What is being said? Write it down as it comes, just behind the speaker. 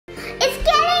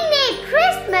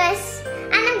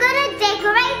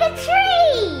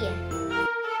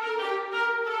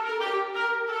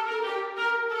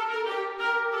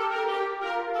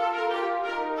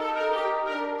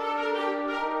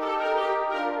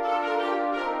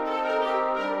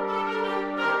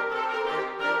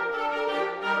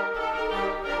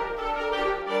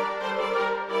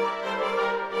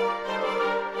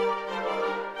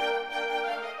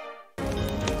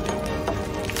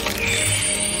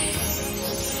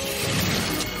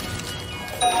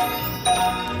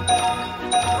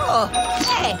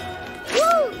Hey!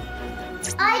 Woo!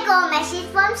 I got a message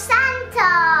from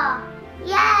Santa!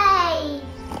 Yay!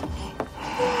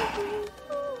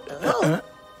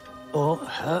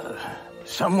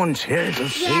 Someone's here to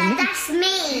see Yeah, me? that's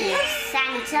me,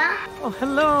 Santa. Oh,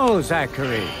 hello,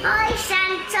 Zachary. Hi,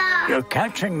 Santa. You're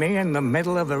catching me in the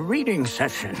middle of a reading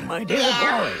session, my dear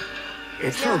boy.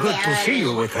 It's so good to see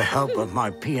you with the help of my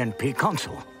PNP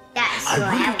console. That's I your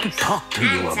wanted help. to talk to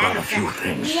you about a few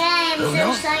things. Yeah, I'm so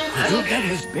Bruno, excited. could you get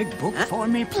his big book for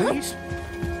me, please?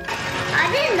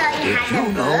 I didn't know you Did had you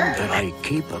a know book. that I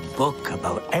keep a book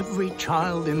about every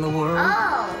child in the world?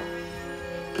 Oh.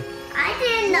 I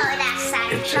didn't know that,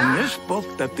 Santa. It's in this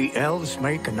book that the elves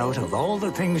make a note of all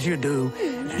the things you do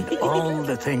and all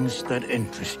the things that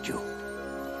interest you.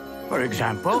 For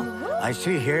example, I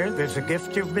see here there's a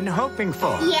gift you've been hoping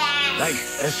for. Yes. Like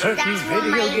a certain That's one of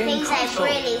video my game things console. I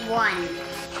really want.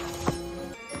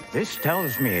 This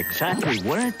tells me exactly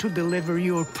where to deliver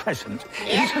your present.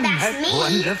 Yep, Isn't that's that me.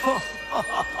 wonderful?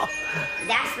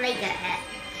 That's like a...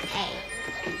 Hey.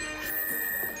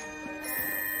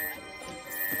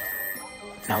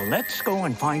 Now let's go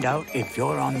and find out if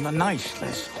you're on the nice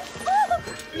list.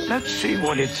 Let's see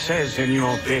what it says in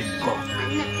your big book.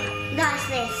 That's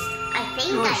this. I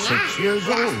think You're I am. 6 years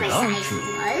That's old, aren't precise you?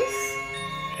 was.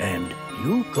 And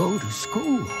you go to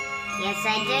school. Yes, I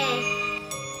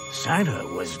Santa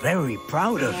was very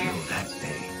proud of Yeah. you that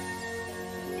day.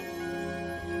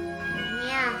 do.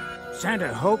 Yeah.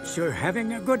 Santa hopes you're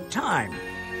having a good time.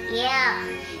 Yeah.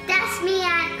 That's me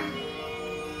at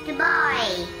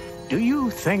Dubai. Do you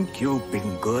think you've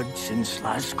been good since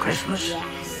last Christmas?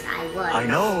 Yes, I was. I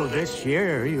know this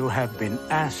year you have been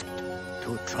asked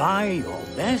to try your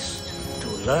best to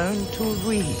learn to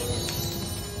read.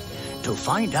 To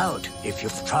find out if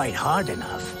you've tried hard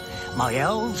enough, my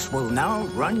elves will now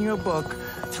run your book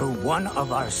through one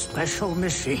of our special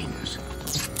machines.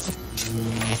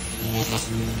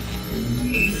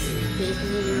 Please be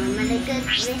on the good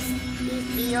list. Please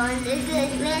be on the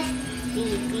good list.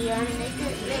 Please be on the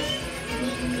good list.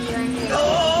 Please be on the good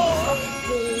list.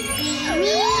 Please be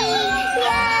me.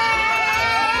 Yeah!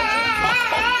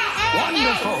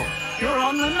 Wonderful! You're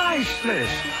on the nice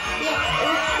list.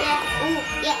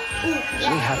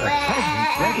 We have a present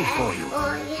ready for you.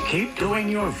 Keep doing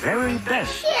your very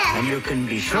best, Yeah. and you can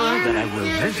be sure that I will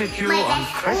visit you on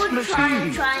Christmas I'm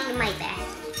Eve. trying my best.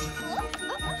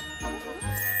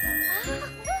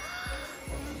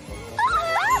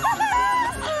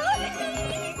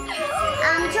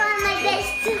 I'm trying my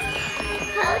best to...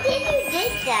 How did you do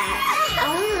that? I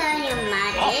want to learn your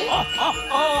magic.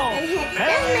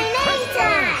 That's my night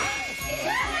time.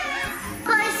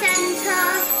 Bye, Santa.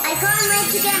 I can't wait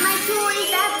to get my toys